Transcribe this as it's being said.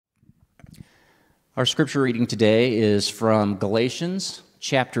Our scripture reading today is from Galatians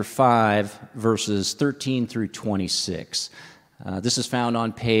chapter 5, verses 13 through 26. This is found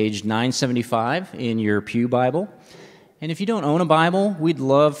on page 975 in your Pew Bible. And if you don't own a Bible, we'd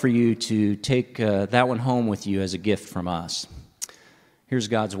love for you to take that one home with you as a gift from us. Here's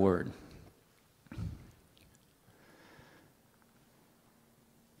God's Word.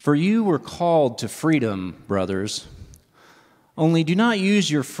 For you were called to freedom, brothers. Only do not use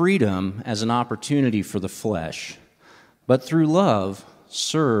your freedom as an opportunity for the flesh, but through love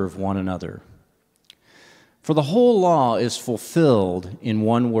serve one another. For the whole law is fulfilled in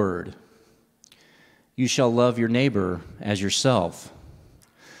one word: you shall love your neighbor as yourself.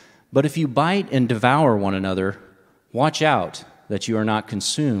 But if you bite and devour one another, watch out that you are not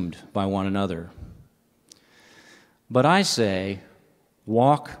consumed by one another. But I say,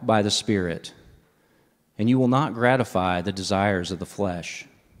 walk by the Spirit, and you will not gratify the desires of the flesh.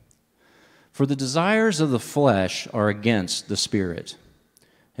 For the desires of the flesh are against the Spirit,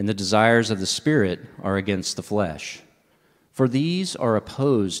 and the desires of the Spirit are against the flesh. For these are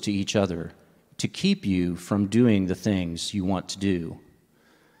opposed to each other, to keep you from doing the things you want to do.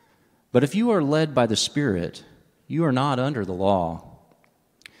 But if you are led by the Spirit, you are not under the law.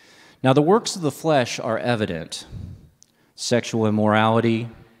 Now the works of the flesh are evident: sexual immorality,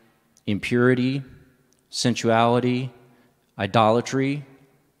 impurity, sensuality, idolatry,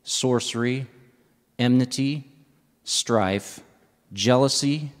 sorcery, enmity, strife,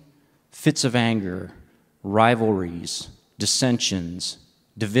 jealousy, fits of anger, rivalries, dissensions,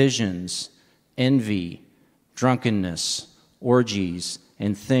 divisions, envy, drunkenness, orgies,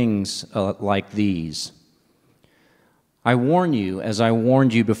 and things like these. I warn you, as I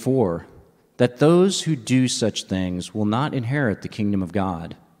warned you before, that those who do such things will not inherit the kingdom of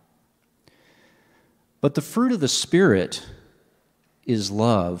God. But the fruit of the Spirit is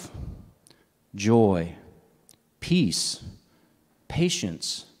love, joy, peace,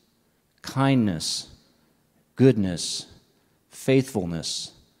 patience, kindness, goodness,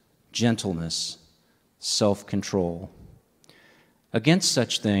 faithfulness, gentleness, self-control. Against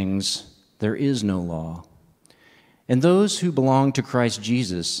such things there is no law. And those who belong to Christ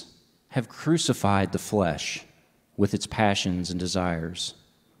Jesus have crucified the flesh with its passions and desires.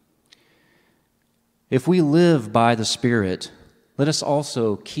 If we live by the Spirit, let us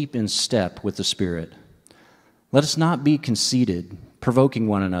also keep in step with the Spirit. Let us not be conceited, provoking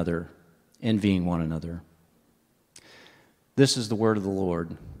one another, envying one another. This is the word of the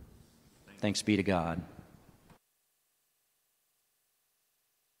Lord. Thanks be to God.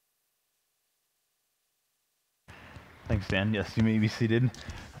 Thanks, Dan. Yes, you may be seated.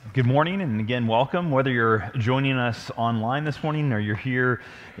 Good morning, and again, welcome. Whether you're joining us online this morning or you're here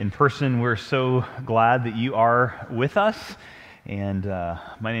in person, we're so glad that you are with us. And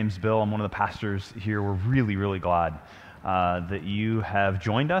my name's Bill. I'm one of the pastors here. We're really, really glad that you have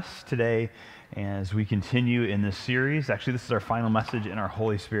joined us today as we continue in this series. Actually, this is our final message in our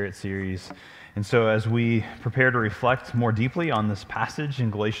Holy Spirit series. And so as we prepare to reflect more deeply on this passage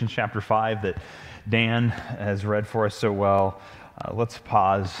in Galatians chapter 5 that Dan has read for us so well, let's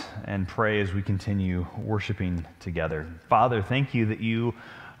pause and pray as we continue worshiping together. Father, thank you that you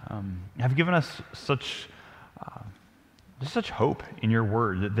have given us such hope in your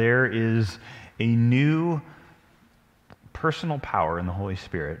word, that there is a new personal power in the Holy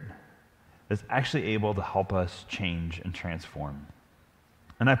Spirit that's actually able to help us change and transform.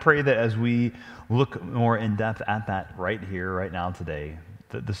 And I pray that as we look more in depth at that right here, right now, today,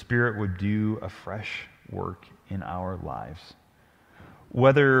 that the Spirit would do a fresh work in our lives.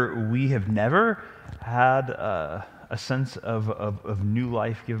 Whether we have never had a sense of new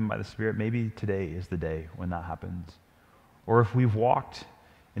life given by the Spirit, maybe today is the day when that happens. Or if we've walked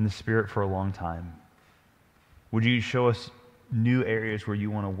in the Spirit for a long time, would you show us new areas where you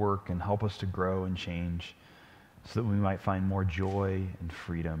want to work and help us to grow and change so that we might find more joy and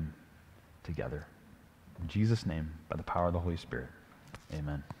freedom together? In Jesus' name, by the power of the Holy Spirit,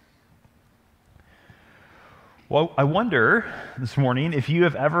 amen. Well, I wonder this morning if you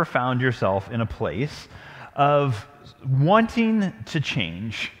have ever found yourself in a place of wanting to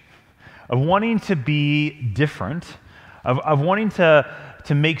change, of wanting to be different, of wanting to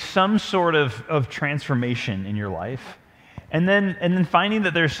make some sort of transformation in your life, and then finding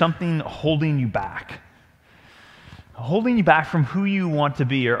that there's something holding you back from who you want to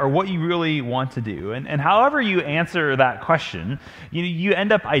be or what you really want to do. And however you answer that question, you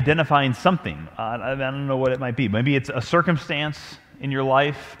end up identifying something. I don't know what it might be. Maybe it's a circumstance in your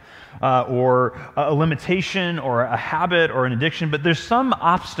life, or a limitation or a habit or an addiction, but there's some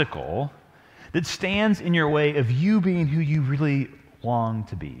obstacle that stands in your way of you being who you really long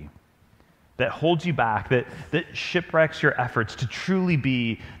to be. that holds you back, that shipwrecks your efforts to truly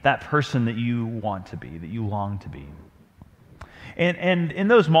be that person that you want to be, that you long to be. And in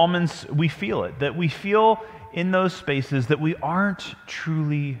those moments, we feel it, that we feel in those spaces that we aren't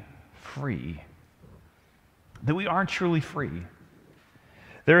truly free. That we aren't truly free.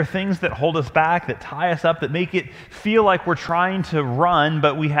 There are things that hold us back, that tie us up, that make it feel like we're trying to run,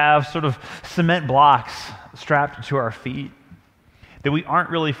 but we have sort of cement blocks strapped to our feet, that we aren't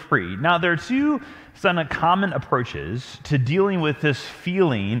really free. Now, there are two kind of common approaches to dealing with this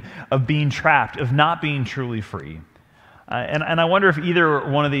feeling of being trapped, of not being truly free. And I wonder if either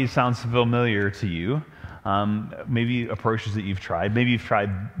one of these sounds familiar to you. Maybe approaches that you've tried. Maybe you've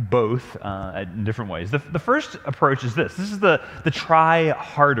tried both in different ways. The first approach is this. This is the try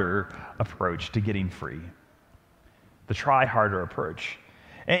harder approach to getting free. The try harder approach.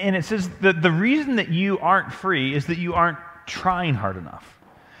 And it says that the reason that you aren't free is that you aren't trying hard enough.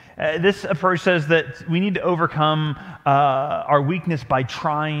 This approach says that we need to overcome our weakness by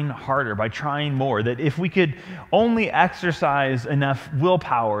trying harder, by trying more. That if we could only exercise enough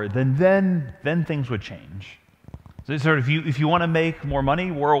willpower, then things would change. So sort of if you want to make more money,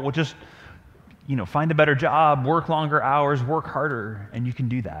 we'll just find a better job, work longer hours, work harder, and you can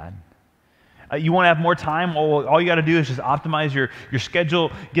do that. You want to have more time? Well, all you got to do is just optimize your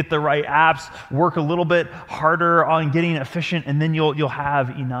schedule, get the right apps, work a little bit harder on getting efficient, and then you'll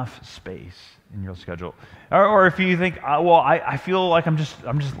have enough space in your schedule. Or if you think, I feel like I'm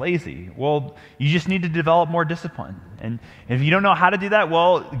just lazy. Well, you just need to develop more discipline. And if you don't know how to do that,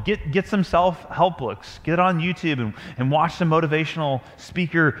 well, get some self-help books. Get on YouTube and watch some motivational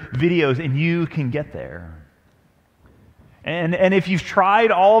speaker videos, and you can get there. And if you've tried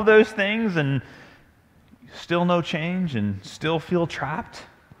all of those things and still no change and still feel trapped,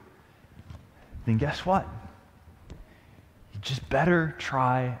 then guess what? You just better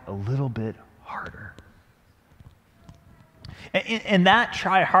try a little bit harder. And that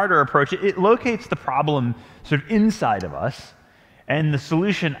try harder approach, it locates the problem sort of inside of us and the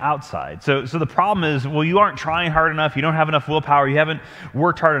solution outside. So the problem is, well, you aren't trying hard enough, you don't have enough willpower, you haven't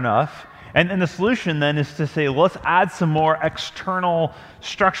worked hard enough. And the solution then is to say, let's add some more external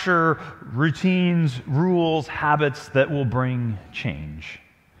structure, routines, rules, habits that will bring change.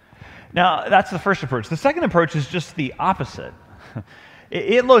 Now, that's the first approach. The second approach is just the opposite.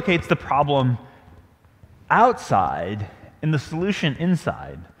 It locates the problem outside and the solution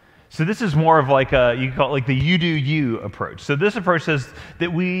inside. So this is more of like you could call it like the you do you approach. So this approach says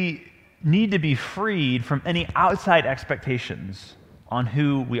that we need to be freed from any outside expectations on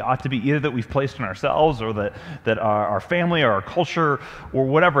who we ought to be, either that we've placed on ourselves or that our family or our culture or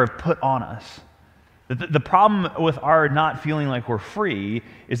whatever have put on us. The problem with our not feeling like we're free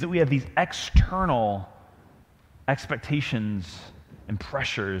is that we have these external expectations and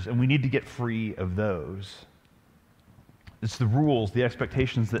pressures, and we need to get free of those. It's the rules, the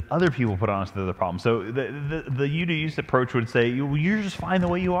expectations that other people put on us that are the problem. So the you do use approach would say, you're just fine the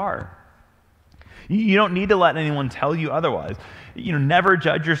way you are. You don't need to let anyone tell you otherwise. Never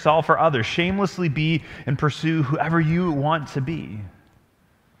judge yourself or others. Shamelessly be and pursue whoever you want to be.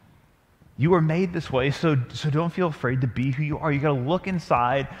 You are made this way, so don't feel afraid to be who you are. You got to look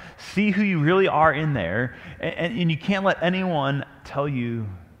inside, see who you really are in there, and you can't let anyone tell you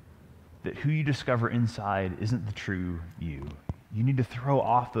that who you discover inside isn't the true you. You need to throw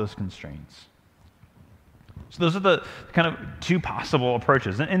off those constraints. So those are the kind of two possible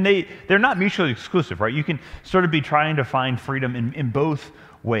approaches. And they're not mutually exclusive, right? You can sort of be trying to find freedom in both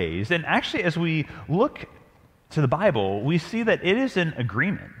ways. And actually, as we look to the Bible, we see that it is an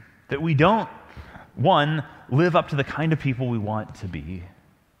agreement that we don't, one, live up to the kind of people we want to be.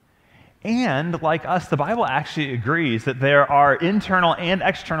 And like us, the Bible actually agrees that there are internal and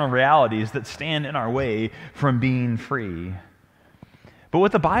external realities that stand in our way from being free. But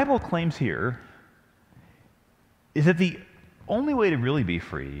what the Bible claims here is that the only way to really be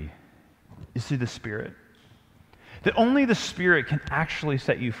free is through the Spirit. That only the Spirit can actually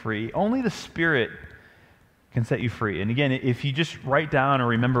set you free. Only the Spirit can set you free. And again, if you just write down or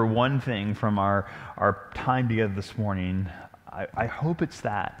remember one thing from our time together this morning, I hope it's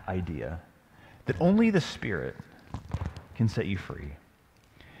that idea, that only the Spirit can set you free.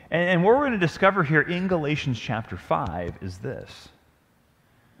 And what we're going to discover here in Galatians chapter 5 is this,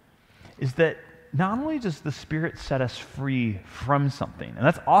 is that not only does the Spirit set us free from something, and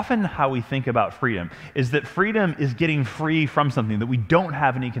that's often how we think about freedom, is that freedom is getting free from something, that we don't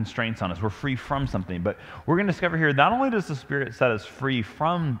have any constraints on us. We're free from something. But we're going to discover here, not only does the Spirit set us free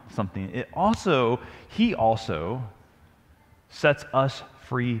from something, He also sets us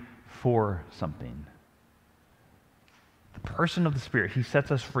free for something. The person of the Spirit, he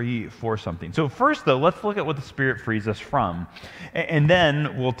sets us free for something. So first, though, let's look at what the Spirit frees us from. And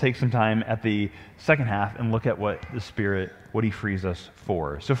then we'll take some time at the second half and look at what the Spirit, what he frees us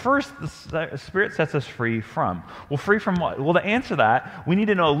for. So first, the Spirit sets us free from. Well, free from what? Well, to answer that, we need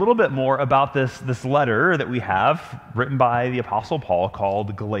to know a little bit more about this letter that we have written by the Apostle Paul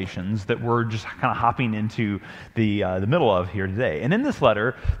called Galatians that we're just kind of hopping into the middle of here today. And in this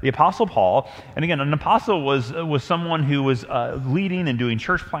letter, the Apostle Paul, and again, an apostle was someone who was leading and doing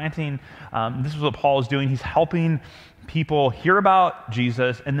church planting. This is what Paul is doing. He's helping people hear about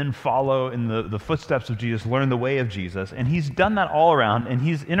Jesus and then follow in the footsteps of Jesus, learn the way of Jesus. And he's done that all around, and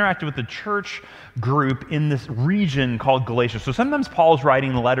he's interacted with the church group in this region called Galatia. So sometimes Paul's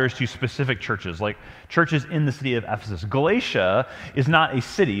writing letters to specific churches, like churches in the city of Ephesus. Galatia is not a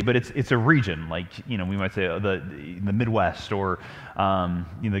city, but it's a region, like, we might say the Midwest or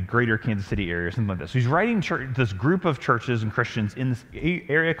the greater Kansas City area or something like that. So he's writing this group of churches and Christians in this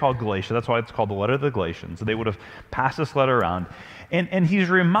area called Galatia. That's why it's called the letter of the Galatians. So they would have passed this letter around. And he's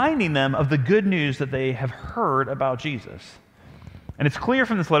reminding them of the good news that they have heard about Jesus. And it's clear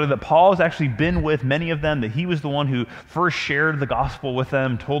from this letter that Paul has actually been with many of them, that he was the one who first shared the gospel with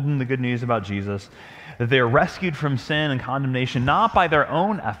them, told them the good news about Jesus, that they are rescued from sin and condemnation, not by their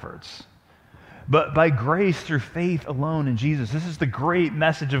own efforts, but by grace through faith alone in Jesus. This is the great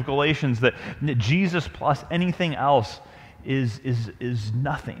message of Galatians, that Jesus plus anything else is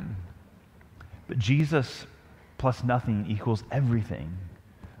nothing. But Jesus plus nothing equals everything.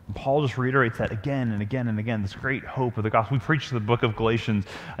 And Paul just reiterates that again and again and again, this great hope of the gospel. We preached the book of Galatians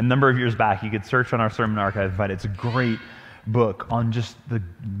a number of years back. You could search on our sermon archive, but it's a great book on just the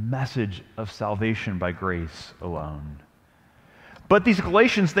message of salvation by grace alone. But these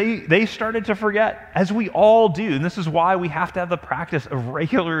Galatians, they started to forget, as we all do. And this is why we have to have the practice of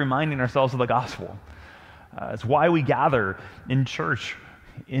regularly reminding ourselves of the gospel. It's why we gather in church,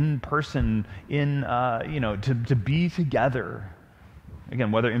 in person, to be together.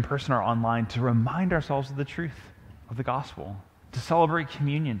 Again, whether in person or online, to remind ourselves of the truth of the gospel, to celebrate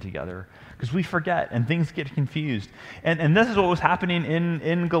communion together, because we forget and things get confused. And this is what was happening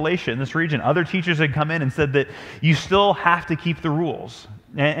in Galatia, in this region. Other teachers had come in and said that you still have to keep the rules.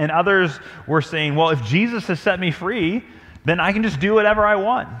 And others were saying, well, if Jesus has set me free, then I can just do whatever I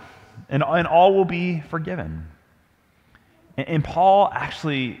want, and all will be forgiven. And Paul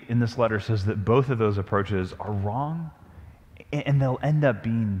actually, in this letter, says that both of those approaches are wrong, and they'll end up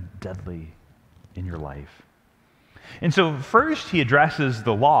being deadly in your life. And so first he addresses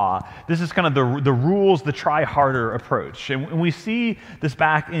the law. This is kind of the rules, the try harder approach. And we see this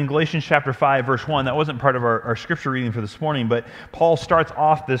back in Galatians chapter 5, verse 1. That wasn't part of our scripture reading for this morning, but Paul starts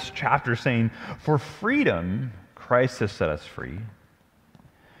off this chapter saying, "For freedom Christ has set us free.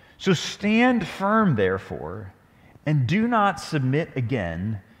 So stand firm, therefore, and do not submit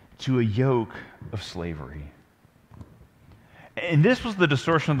again to a yoke of slavery." And this was the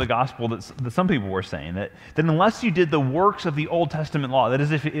distortion of the gospel that some people were saying, that unless you did the works of the Old Testament law, that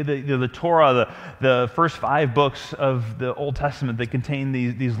is, if the Torah, the first 5 books of the Old Testament, that contain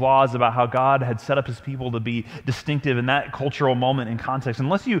these laws about how God had set up his people to be distinctive in that cultural moment and context,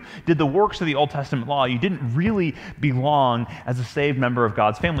 unless you did the works of the Old Testament law, you didn't really belong as a saved member of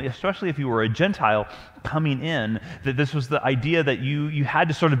God's family, especially if you were a Gentile coming in. That this was the idea that you had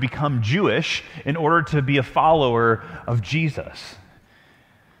to sort of become Jewish in order to be a follower of Jesus.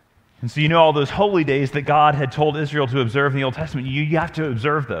 And so all those holy days that God had told Israel to observe in the Old Testament, you have to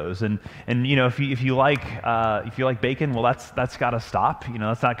observe those. And if you like bacon, well, that's got to stop.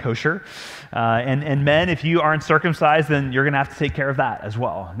 That's not kosher. And men, if you aren't circumcised, then you're going to have to take care of that as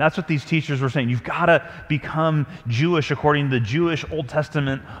well. And that's what these teachers were saying. You've got to become Jewish according to the Jewish Old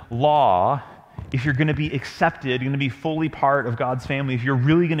Testament law if you're going to be accepted, you're going to be fully part of God's family, if you're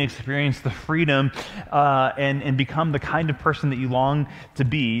really going to experience the freedom and become the kind of person that you long to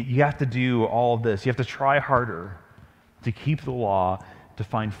be, you have to do all of this. You have to try harder to keep the law, to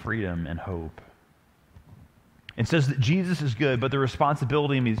find freedom and hope. It says that Jesus is good, but the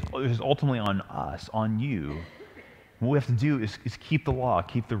responsibility is ultimately on us, on you. What we have to do is keep the law,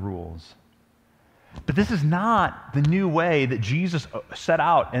 keep the rules. But this is not the new way that Jesus set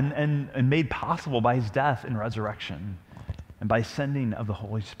out and made possible by his death and resurrection and by sending of the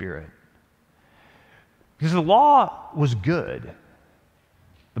Holy Spirit. Because the law was good.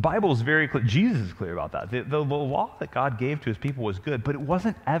 The Bible is very clear. Jesus is clear about that. The law that God gave to his people was good, but it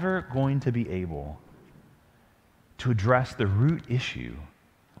wasn't ever going to be able to address the root issue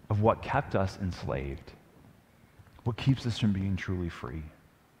of what kept us enslaved, what keeps us from being truly free.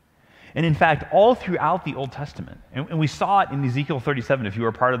 And in fact, all throughout the Old Testament, and we saw it in Ezekiel 37, if you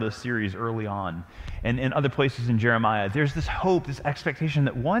were part of this series early on, and in other places in Jeremiah, there's this hope, this expectation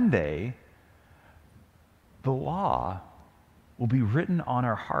that one day the law will be written on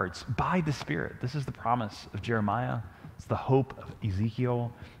our hearts by the Spirit. This is the promise of Jeremiah. It's the hope of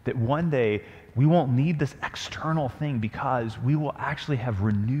Ezekiel, that one day we won't need this external thing because we will actually have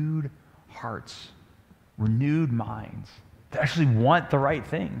renewed hearts, renewed minds that actually want the right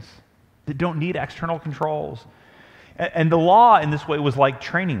things, that don't need external controls. And the law in this way was like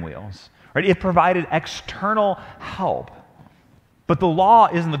training wheels, right? It provided external help. But the law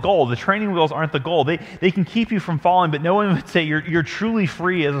isn't the goal. The training wheels aren't the goal. They can keep you from falling, but no one would say you're truly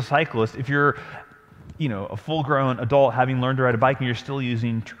free as a cyclist if you're, a full-grown adult having learned to ride a bike and you're still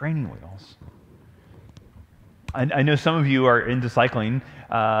using training wheels. I know some of you are into cycling,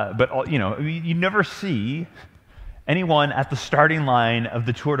 but you never see anyone at the starting line of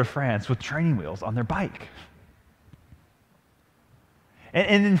the Tour de France with training wheels on their bike.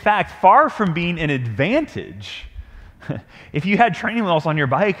 And in fact, far from being an advantage, if you had training wheels on your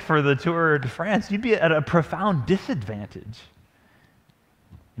bike for the Tour de France, you'd be at a profound disadvantage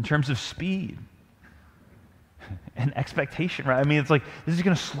in terms of speed and expectation, right? I mean, it's like, this is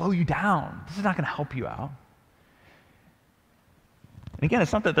going to slow you down. This is not going to help you out. And again,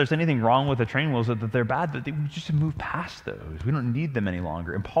 it's not that there's anything wrong with the training wheels, that they're bad, but we just move past those. We don't need them any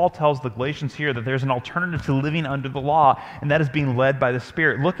longer. And Paul tells the Galatians here that there's an alternative to living under the law, and that is being led by the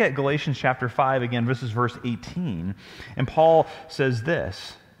Spirit. Look at Galatians chapter 5 again, verse 18. And Paul says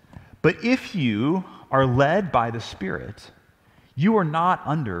this, "But if you are led by the Spirit, you are not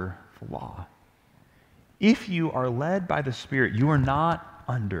under the law." If you are led by the Spirit, you are not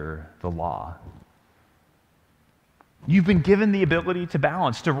under the law. You've been given the ability to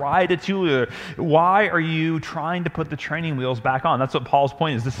balance, to ride a two-wheeler. Why are you trying to put the training wheels back on? That's what Paul's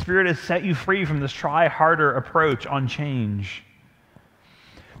point is. The Spirit has set you free from this try-harder approach on change.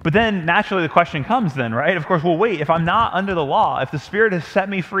 But then, naturally, the question comes then, right? Of course, well, wait, if I'm not under the law, if the Spirit has set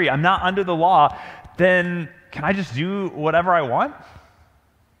me free, I'm not under the law, then can I just do whatever I want?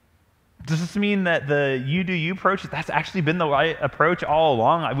 Does this mean that the you-do-you approach, that's actually been the right approach all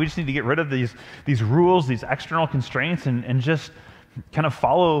along? We just need to get rid of these rules, these external constraints, and just kind of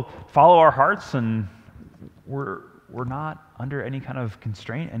follow our hearts, and we're not under any kind of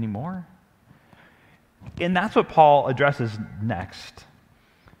constraint anymore? And that's what Paul addresses next.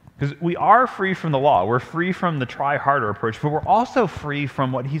 Because we are free from the law. We're free from the try-harder approach, but we're also free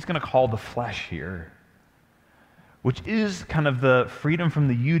from what he's going to call the flesh here, which is kind of the freedom from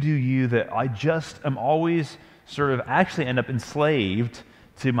the you-do-you that I just am always sort of actually end up enslaved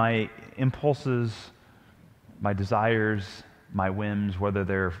to my impulses, my desires, my whims, whether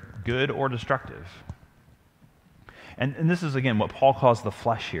they're good or destructive. And this is, again, what Paul calls the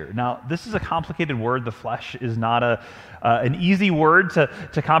flesh here. Now, this is a complicated word. The flesh is not an easy word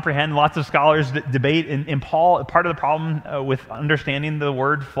to comprehend. Lots of scholars debate. And Paul, part of the problem with understanding the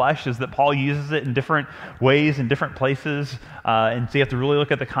word flesh is that Paul uses it in different ways in different places. And so you have to really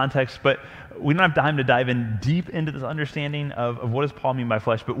look at the context. But we don't have time to dive in deep into this understanding of what does Paul mean by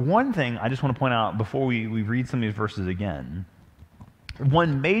flesh. But one thing I just want to point out before we read some of these verses again,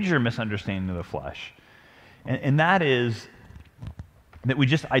 one major misunderstanding of the flesh, and that is that we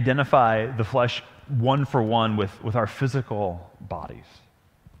just identify the flesh one for one with our physical bodies.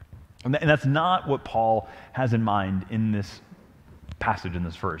 And that's not what Paul has in mind in this passage, in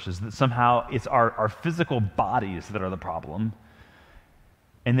this verse, is that somehow it's our physical bodies that are the problem.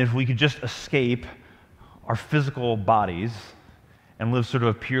 And if we could just escape our physical bodies and live sort of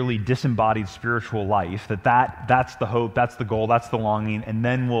a purely disembodied spiritual life, that's the hope, that's the goal, that's the longing, and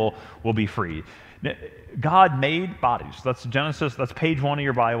then we'll be free. God made bodies. That's Genesis, that's page 1 of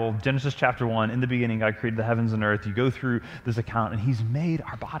your Bible, Genesis chapter 1. In the beginning, God created the heavens and earth. You go through this account, and he's made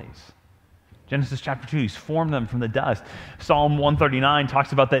our bodies. Genesis chapter 2, he's formed them from the dust. Psalm 139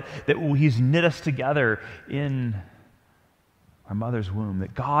 talks about that he's knit us together in our mother's womb,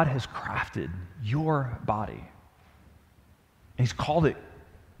 that God has crafted your body. And he's called it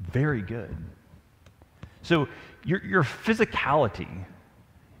very good. So your physicality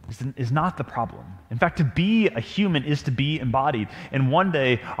is not the problem. In fact, to be a human is to be embodied. And one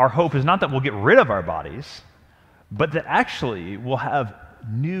day, our hope is not that we'll get rid of our bodies, but that actually we'll have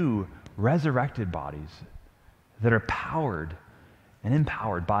new resurrected bodies that are powered and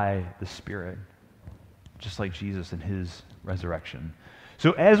empowered by the Spirit, just like Jesus and his resurrection.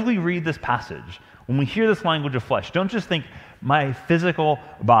 So as we read this passage, when we hear this language of flesh, don't just think my physical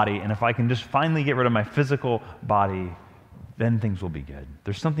body, and if I can just finally get rid of my physical body, then things will be good.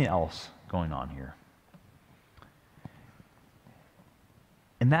 There's something else going on here.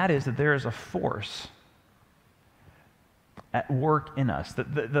 And that is that there is a force at work in us.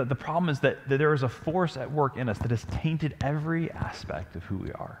 The problem is that there is a force at work in us that has tainted every aspect of who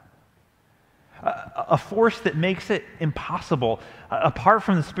we are. A force that makes it impossible, apart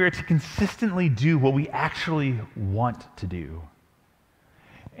from the Spirit, to consistently do what we actually want to do.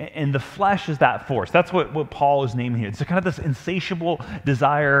 And the flesh is that force. That's what Paul is naming here. It's kind of this insatiable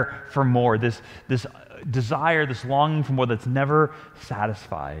desire for more, this desire, this longing for more that's never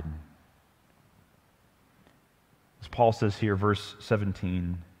satisfied. As Paul says here, verse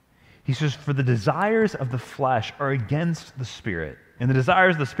 17, he says, "For the desires of the flesh are against the Spirit, and the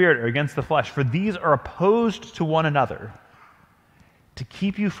desires of the Spirit are against the flesh, for these are opposed to one another to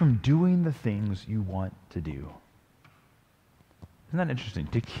keep you from doing the things you want to do." Isn't that interesting?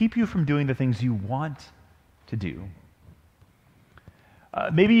 To keep you from doing the things you want to do.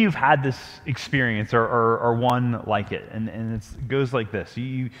 Maybe you've had this experience or one like it, and it goes like this.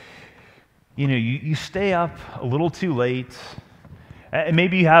 You stay up a little too late, and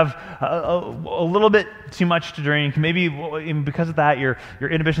maybe you have a little bit too much to drink. Maybe because of that, your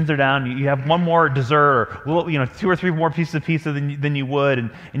inhibitions are down. You have one more dessert, or 2 or 3 more pieces of pizza than you would,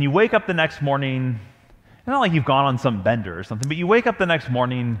 and you wake up the next morning. It's not like you've gone on some bender or something, but you wake up the next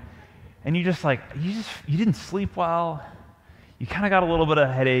morning, and you didn't sleep well. You kind of got a little bit of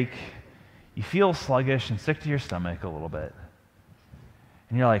a headache. You feel sluggish and sick to your stomach a little bit.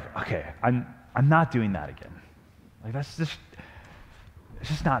 And you're like, okay, I'm not doing that again. Like it's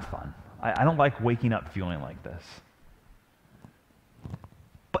just not fun. I don't like waking up feeling like this.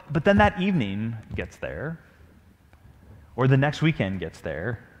 But then that evening gets there, or the next weekend gets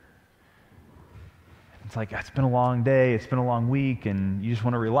there. It's like, it's been a long day, it's been a long week, and you just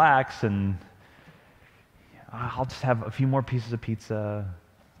want to relax, and I'll just have a few more pieces of pizza,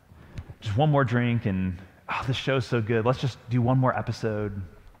 just one more drink, and this show's so good, let's just do one more episode.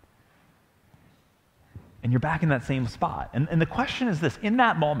 And you're back in that same spot. And the question is this: in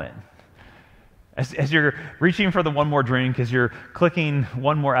that moment, as you're reaching for the one more drink, as you're clicking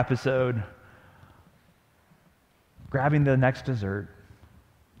one more episode, grabbing the next dessert,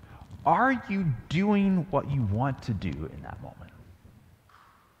 are you doing what you want to do in that moment?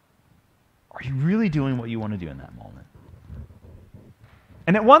 Are you really doing what you want to do in that moment?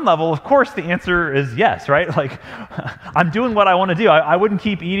 And at one level, of course, the answer is yes, right? Like, I'm doing what I want to do. I wouldn't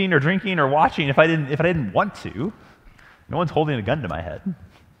keep eating or drinking or watching if I didn't want to. No one's holding a gun to my head.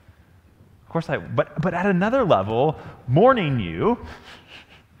 Of course but at another level, morning you,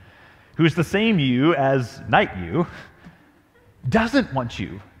 who's the same you as night you, doesn't want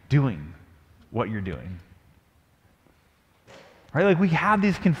you doing what you're doing. Right? Like, we have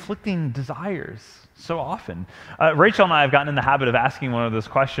these conflicting desires so often. Rachel and I have gotten in the habit of asking one of those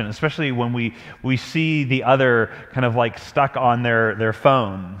questions, especially when we see the other kind of like stuck on their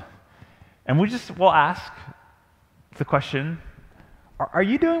phone. And we'll ask the question, are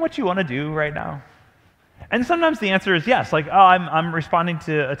you doing what you want to do right now? And sometimes the answer is yes, like, I'm responding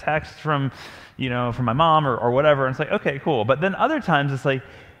to a text from my mom or whatever, and it's like, okay, cool. But then other times it's like,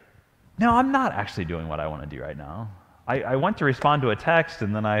 no, I'm not actually doing what I want to do right now. I went to respond to a text,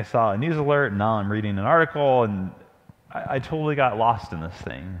 and then I saw a news alert, and now I'm reading an article, and I totally got lost in this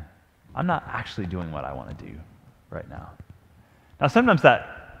thing. I'm not actually doing what I want to do right now. Now, sometimes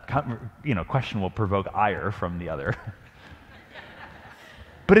that question will provoke ire from the other.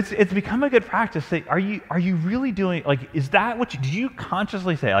 But it's become a good practice to say, are you really doing, like, is that what do you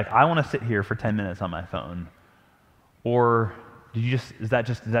consciously say, like, I want to sit here for 10 minutes on my phone? Or does that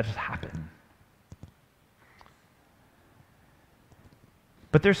just happen?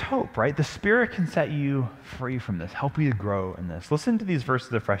 But there's hope, right? The Spirit can set you free from this, help you to grow in this. Listen to these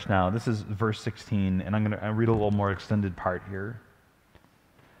verses afresh now. This is verse 16, and I'm going to read a little more extended part here.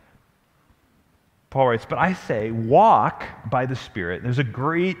 Paul writes, "But I say, walk by the Spirit." There's a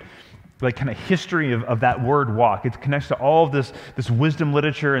great kind of history of that word walk. It connects to all of this wisdom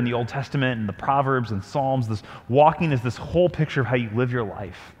literature in the Old Testament and the Proverbs and Psalms. This walking is this whole picture of how you live your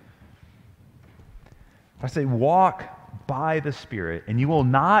life. I say, walk by the Spirit, and you will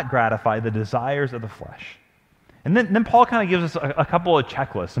not gratify the desires of the flesh. And then Paul kind of gives us a couple of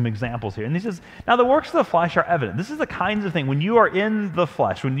checklists, some examples here. And he says, now the works of the flesh are evident. This is the kinds of thing, when you are in the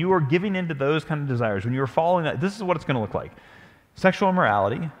flesh, when you are giving into those kind of desires, when you are following that, this is what it's going to look like. Sexual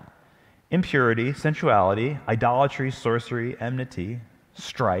immorality, impurity, sensuality, idolatry, sorcery, enmity,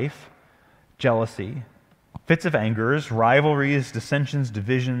 strife, jealousy, fits of angers, rivalries, dissensions,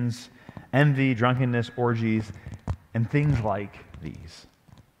 divisions, envy, drunkenness, orgies, and things like these.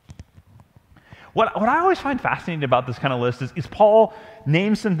 What I always find fascinating about this kind of list is Paul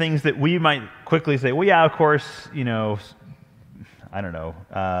names some things that we might quickly say, well, yeah, of course, I don't know,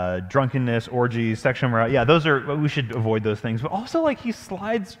 drunkenness, orgies, sexual immorality. Yeah, we should avoid those things. But also, like, he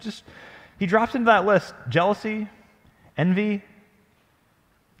drops into that list jealousy, envy,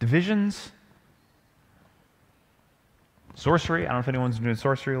 divisions, sorcery. I don't know if anyone's doing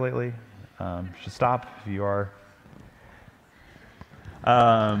sorcery lately. Should stop if you are.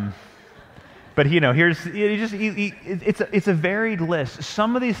 But it's a varied list.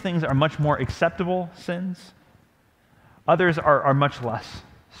 Some of these things are much more acceptable sins. Others are much less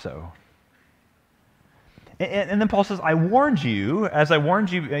so. And then Paul says, I warned you, as I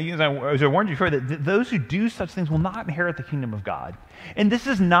warned you before, that those who do such things will not inherit the kingdom of God. And this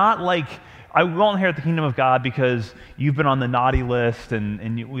is not like, I won't inherit the kingdom of God because you've been on the naughty list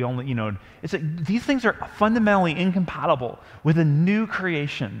we only, it's like these things are fundamentally incompatible with a new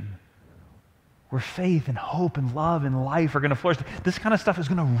creation where faith and hope and love and life are going to flourish. This kind of stuff is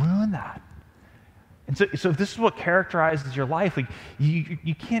going to ruin that. And so if this is what characterizes your life, like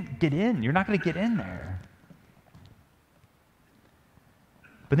you can't get in. You're not going to get in there.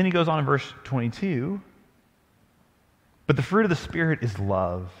 But then he goes on in verse 22, but the fruit of the Spirit is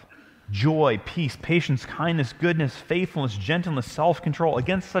love, joy, peace, patience, kindness, goodness, faithfulness, gentleness, self-control.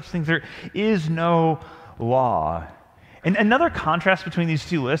 Against such things there is no law. And another contrast between these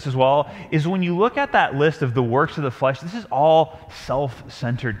two lists as well is when you look at that list of the works of the flesh, this is all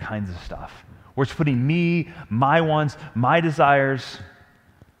self-centered kinds of stuff, where it's putting me, my wants, my desires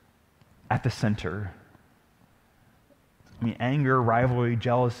at the center. I mean, anger, rivalry,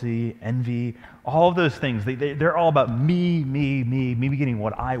 jealousy, envy, all of those things, they're all about me getting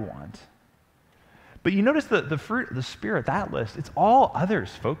what I want. But you notice the fruit of the Spirit, that list, it's all others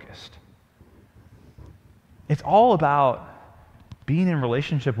focused. It's all about being in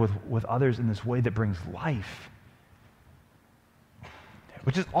relationship with others in this way that brings life.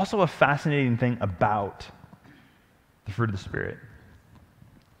 Which is also a fascinating thing about the fruit of the Spirit,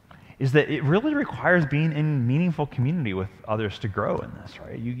 is that it really requires being in meaningful community with others to grow in this,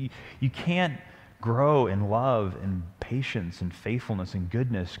 right? You can't grow in love and patience and faithfulness and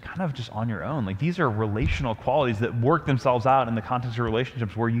goodness kind of just on your own. Like, these are relational qualities that work themselves out in the context of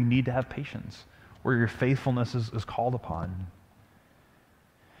relationships where you need to have patience, where your faithfulness is called upon.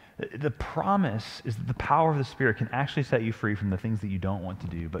 The promise is that the power of the Spirit can actually set you free from the things that you don't want to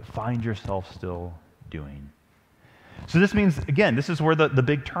do, but find yourself still doing. So this means, again, this is where the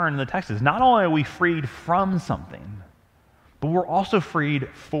big turn in the text is. Not only are we freed from something, but we're also freed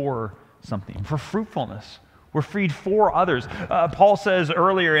for something, for fruitfulness. We're freed for others. Paul says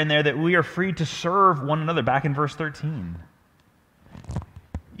earlier in there that we are freed to serve one another, back in verse 13.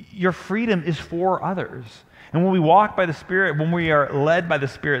 Your freedom is for others. And when we walk by the Spirit, when we are led by the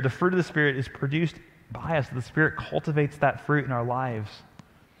Spirit, the fruit of the Spirit is produced by us. The Spirit cultivates that fruit in our lives.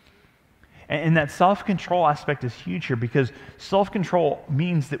 And that self-control aspect is huge here, because self-control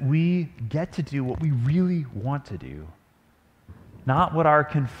means that we get to do what we really want to do, not what our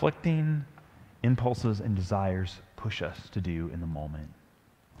conflicting impulses and desires push us to do in the moment.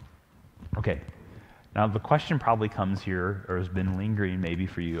 Okay, now the question probably comes here, or has been lingering maybe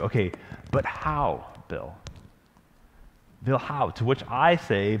for you. Okay, but how, Bill? Bill, how? To which I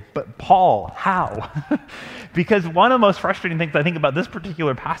say, but Paul, how? Because one of the most frustrating things I think about this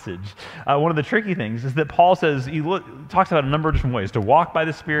particular passage, one of the tricky things, is that Paul says, talks about a number of different ways: to walk by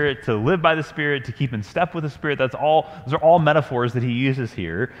the Spirit, to live by the Spirit, to keep in step with the Spirit. Those are all metaphors that he uses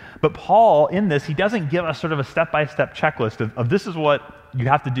here. But Paul, in this, he doesn't give us sort of a step-by-step checklist of this is what you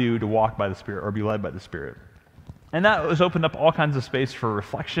have to do to walk by the Spirit or be led by the Spirit. And that has opened up all kinds of space for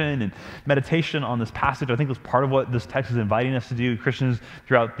reflection and meditation on this passage. I think that's part of what this text is inviting us to do. Christians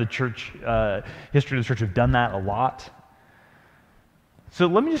throughout the church, history of the church, have done that a lot. So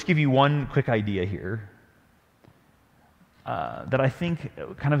let me just give you one quick idea here that I think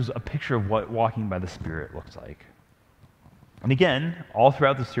kind of is a picture of what walking by the Spirit looks like. And again, all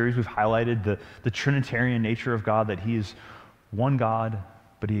throughout the series, we've highlighted the Trinitarian nature of God, that he is one God,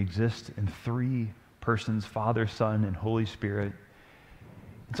 but he exists in three persons: Father, Son, and Holy Spirit.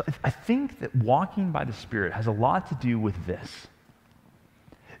 And so I think that walking by the Spirit has a lot to do with this.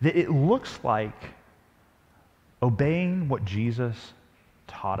 That it looks like obeying what Jesus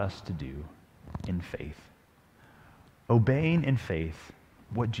taught us to do in faith. Obeying in faith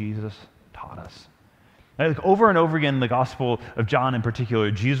what Jesus taught us. Like over and over again in the Gospel of John in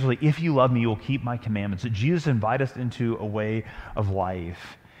particular, Jesus was like, if you love me, you will keep my commandments. That Jesus invites us into a way of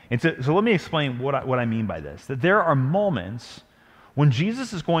life. And so let me explain what I mean by this. That there are moments when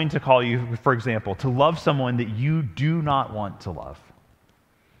Jesus is going to call you, for example, to love someone that you do not want to love.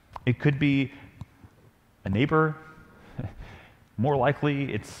 It could be a neighbor. More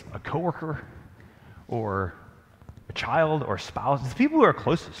likely, it's a coworker or a child or a spouse, it's the people who are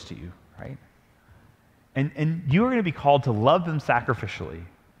closest to you, right? And you are going to be called to love them sacrificially,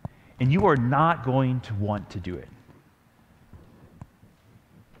 and you are not going to want to do it.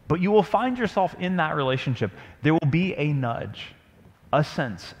 But you will find yourself in that relationship. There will be a nudge, a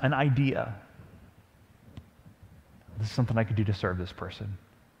sense, an idea. This is something I could do to serve this person.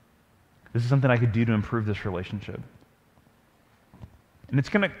 This is something I could do to improve this relationship. And it's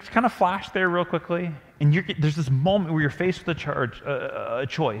going to kind of flash there real quickly, and there's this moment where you're faced with a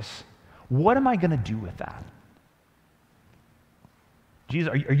choice. What am I going to do with that?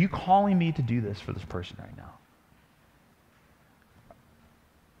 Jesus, are you calling me to do this for this person right now?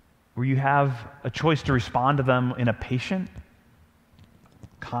 Where you have a choice to respond to them in a patient,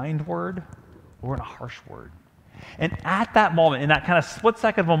 kind word, or in a harsh word. And at that moment, in that kind of split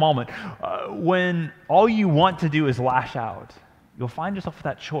second of a moment, when all you want to do is lash out, you'll find yourself with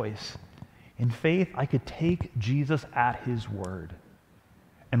that choice. In faith, I could take Jesus at his word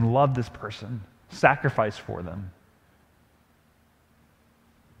and love this person, sacrifice for them.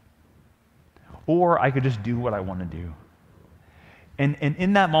 Or I could just do what I want to do. And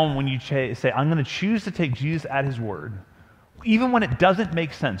in that moment, when you say, I'm going to choose to take Jesus at his word, even when it doesn't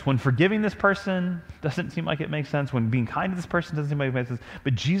make sense, when forgiving this person doesn't seem like it makes sense, when being kind to this person doesn't seem like it makes sense,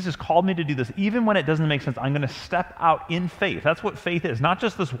 but Jesus called me to do this, even when it doesn't make sense, I'm going to step out in faith. That's what faith is. Not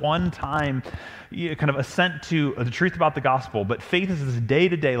just this one-time kind of assent to the truth about the gospel, but faith is this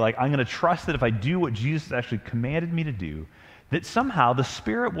day-to-day, like I'm going to trust that if I do what Jesus actually commanded me to do, that somehow the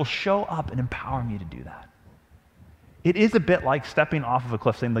Spirit will show up and empower me to do that. It is a bit like stepping off of a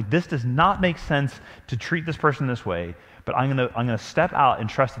cliff, saying, like, this does not make sense to treat this person this way, but I'm gonna step out and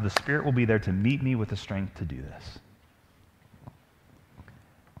trust that the Spirit will be there to meet me with the strength to do this.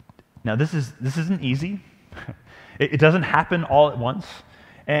 Now, this isn't easy. It doesn't happen all at once.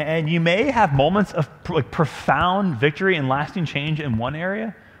 And you may have moments of profound victory and lasting change in one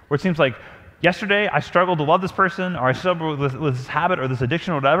area, where it seems like, yesterday, I struggled to love this person, or I struggled with this habit or this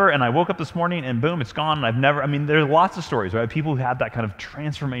addiction or whatever, and I woke up this morning and boom, it's gone, and there's lots of stories, right? People who have that kind of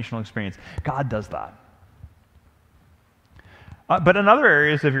transformational experience. God does that. But in other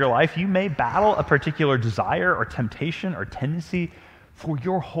areas of your life, you may battle a particular desire or temptation or tendency for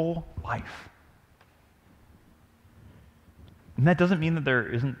your whole life. And that doesn't mean that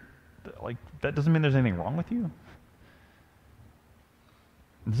that doesn't mean there's anything wrong with you.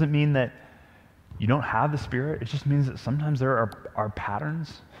 It doesn't mean that you don't have the Spirit. It just means that sometimes there are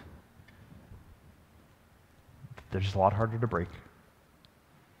patterns. They're just a lot harder to break.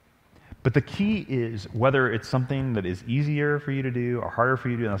 But the key is, whether it's something that is easier for you to do or harder for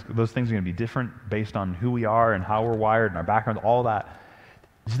you to do, those things are going to be different based on who we are and how we're wired and our background, all that,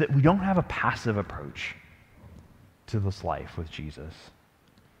 is that we don't have a passive approach to this life with Jesus.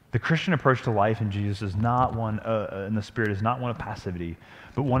 The Christian approach to life in Jesus is not one, in the Spirit, is not one of passivity,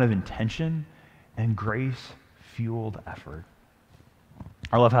 but one of intention and grace-fueled effort.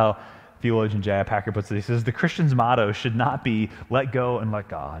 I love how theologian J.I. Packer puts it. He says, the Christian's motto should not be let go and let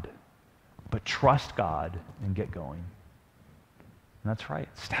God, but trust God and get going. And that's right.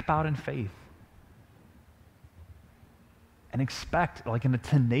 Step out in faith. And expect, like in a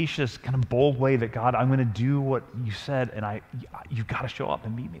tenacious, kind of bold way, that God, I'm going to do what you said, and you've got to show up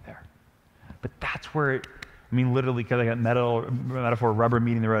and meet me there. But that's where literally, because I got metaphor, rubber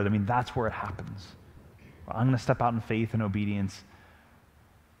meeting the road. That's where it happens. I'm going to step out in faith and obedience.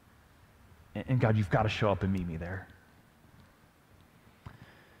 And God, you've got to show up and meet me there.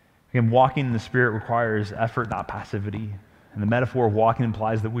 Again, walking in the Spirit requires effort, not passivity. And the metaphor of walking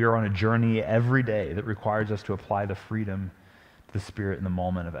implies that we are on a journey every day that requires us to apply the freedom to the Spirit in the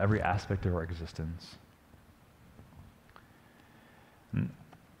moment of every aspect of our existence. And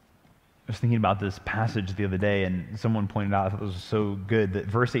I was thinking about this passage the other day, and someone pointed out, I thought this was so good, that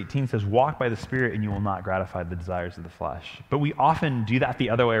verse 18 says, walk by the Spirit and you will not gratify the desires of the flesh. But we often do that the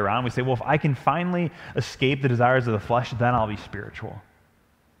other way around. We say, well, if I can finally escape the desires of the flesh, then I'll be spiritual.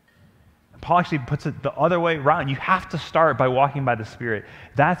 Paul actually puts it the other way around. You have to start by walking by the Spirit.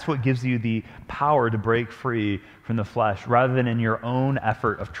 That's what gives you the power to break free from the flesh, rather than in your own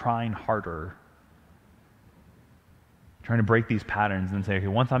effort of trying harder. Trying to break these patterns and say, okay,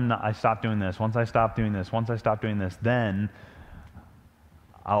 once I stop doing this, once I stop doing this, once I stop doing this, then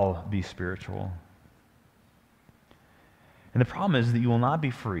I'll be spiritual. And the problem is that you will not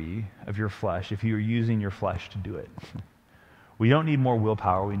be free of your flesh if you are using your flesh to do it. We don't need more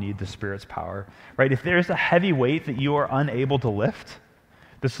willpower, we need the Spirit's power. Right? If there's a heavy weight that you are unable to lift,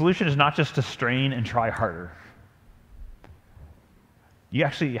 the solution is not just to strain and try harder. You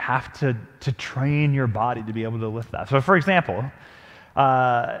actually have to train your body to be able to lift that. So for example,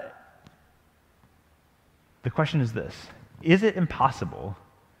 The question is this: is it impossible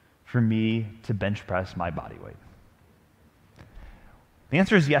for me to bench press my body weight? The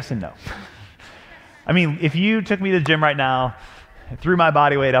answer is yes and no. I mean, if you took me to the gym right now, threw my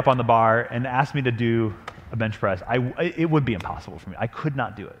body weight up on the bar, and asked me to do a bench press, it would be impossible for me. I could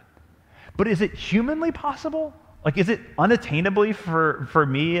not do it. But is it humanly possible? Like, is it unattainably for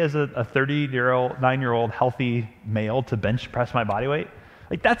me as a 39-year-old healthy male to bench press my body weight?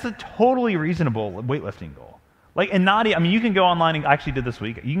 Like, that's a totally reasonable weightlifting goal. Like, and not, I mean, you can go online, and I actually did this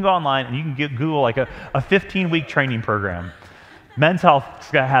week, you can go online and you can Google like a 15-week training program. Men's Health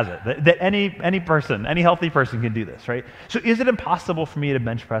has it, that any person, any healthy person can do this, right? So is it impossible for me to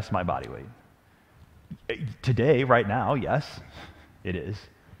bench press my body weight? Today, right now, yes, it is.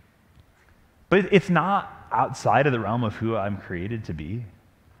 But it's not outside of the realm of who I'm created to be.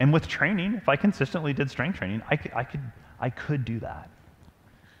 And with training, if I consistently did strength training, I could do that.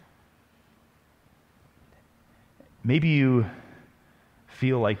 Maybe you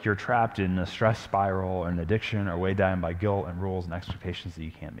feel like you're trapped in a stress spiral or an addiction or weighed down by guilt and rules and expectations that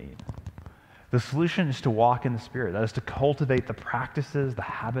you can't meet. The solution is to walk in the Spirit. That is to cultivate the practices, the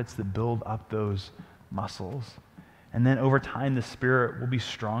habits that build up those muscles. And then over time, the Spirit will be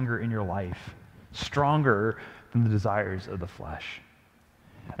stronger in your life, stronger than the desires of the flesh.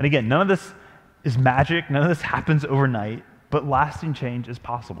 And again, none of this is magic. None of this happens overnight, but lasting change is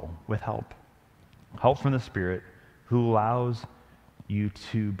possible with help. Help from the Spirit who allows you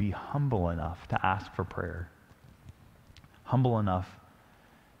to be humble enough to ask for prayer. Humble enough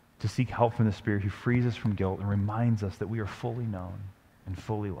to seek help from the Spirit who frees us from guilt and reminds us that we are fully known and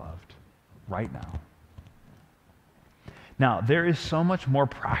fully loved right now. Now, there is so much more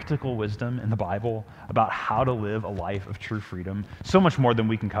practical wisdom in the Bible about how to live a life of true freedom, so much more than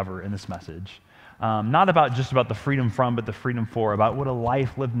we can cover in this message. Not about just about the freedom from, but the freedom for, about what a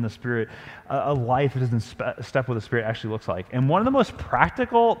life lived in the Spirit, a life that is in step with the Spirit actually looks like. And one of the most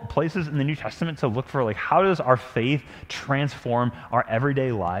practical places in the New Testament to look for, like, how does our faith transform our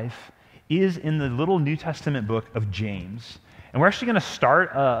everyday life is in the little New Testament book of James. And we're actually going to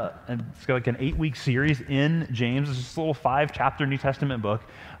start it's like an 8-week series in James. It's this little 5-chapter New Testament book.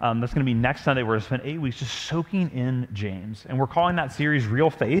 That's going to be next Sunday. We're going to spend 8 weeks just soaking in James. And we're calling that series Real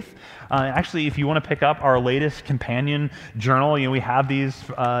Faith. Actually, if you want to pick up our latest companion journal, we have these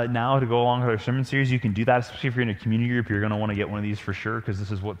now to go along with our sermon series. You can do that, especially if you're in a community group. You're going to want to get one of these for sure, because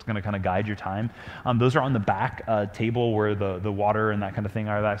this is what's going to kind of guide your time. Those are on the back table where the water and that kind of thing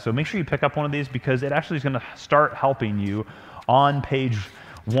are. So make sure you pick up one of these, because it actually is going to start helping you on page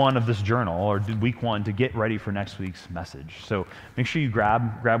 1 of this journal, or week 1, to get ready for next week's message. So make sure you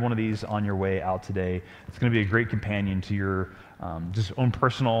grab one of these on your way out today. It's going to be a great companion to your just own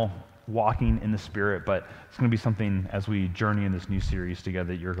personal walking in the Spirit, but it's going to be something as we journey in this new series together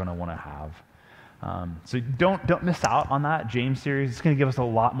that you're going to want to have. So don't miss out on that James series. It's going to give us a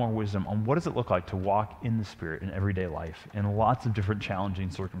lot more wisdom on what does it look like to walk in the Spirit in everyday life in lots of different challenging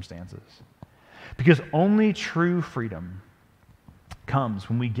circumstances. Because only true freedom comes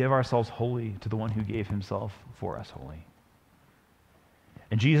when we give ourselves wholly to the one who gave himself for us wholly.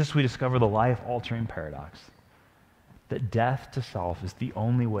 In Jesus, we discover the life-altering paradox that death to self is the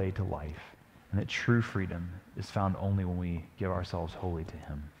only way to life, and that true freedom is found only when we give ourselves wholly to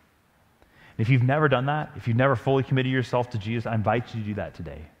him. And if you've never done that, if you've never fully committed yourself to Jesus, I invite you to do that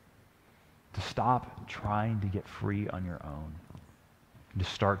today. To stop trying to get free on your own, and to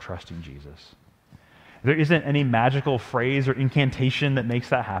start trusting Jesus. There isn't any magical phrase or incantation that makes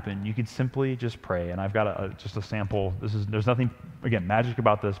that happen. You could simply just pray, and I've got just a sample. There's nothing, again, magic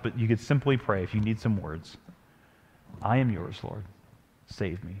about this, but you could simply pray if you need some words. I am yours, Lord.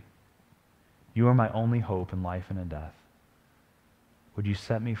 Save me. You are my only hope in life and in death. Would you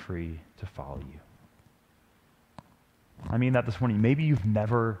set me free to follow you? I mean that this morning. Maybe you've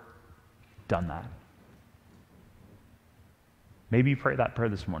never done that. Maybe you pray that prayer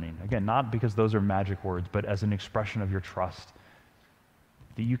this morning. Again, not because those are magic words, but as an expression of your trust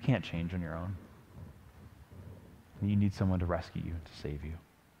that you can't change on your own. And you need someone to rescue you, to save you.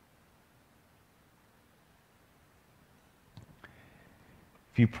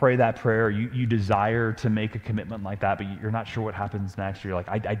 If you pray that prayer, you desire to make a commitment like that, but you're not sure what happens next. You're like,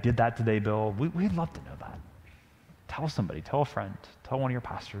 I did that today, Bill. We'd love to know that. Tell somebody, tell a friend, tell one of your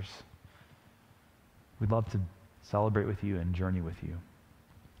pastors. We'd love to celebrate with you and journey with you.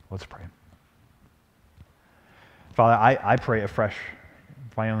 Let's pray. Father, I pray afresh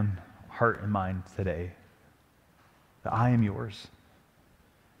my own heart and mind today that I am yours.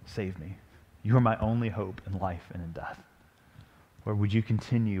 Save me. You are my only hope in life and in death. Lord, would you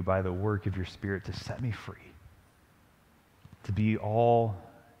continue by the work of your Spirit to set me free, to be all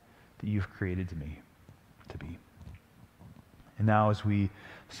that you've created to me, to be. And now as we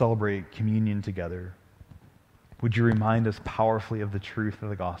celebrate communion together, would you remind us powerfully of the truth of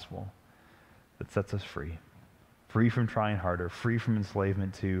the gospel that sets us free? Free from trying harder, free from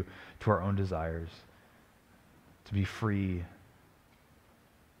enslavement to our own desires, to be free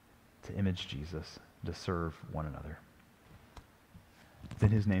to image Jesus, to serve one another. It's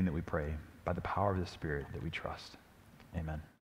in his name that we pray, by the power of the Spirit that we trust. Amen.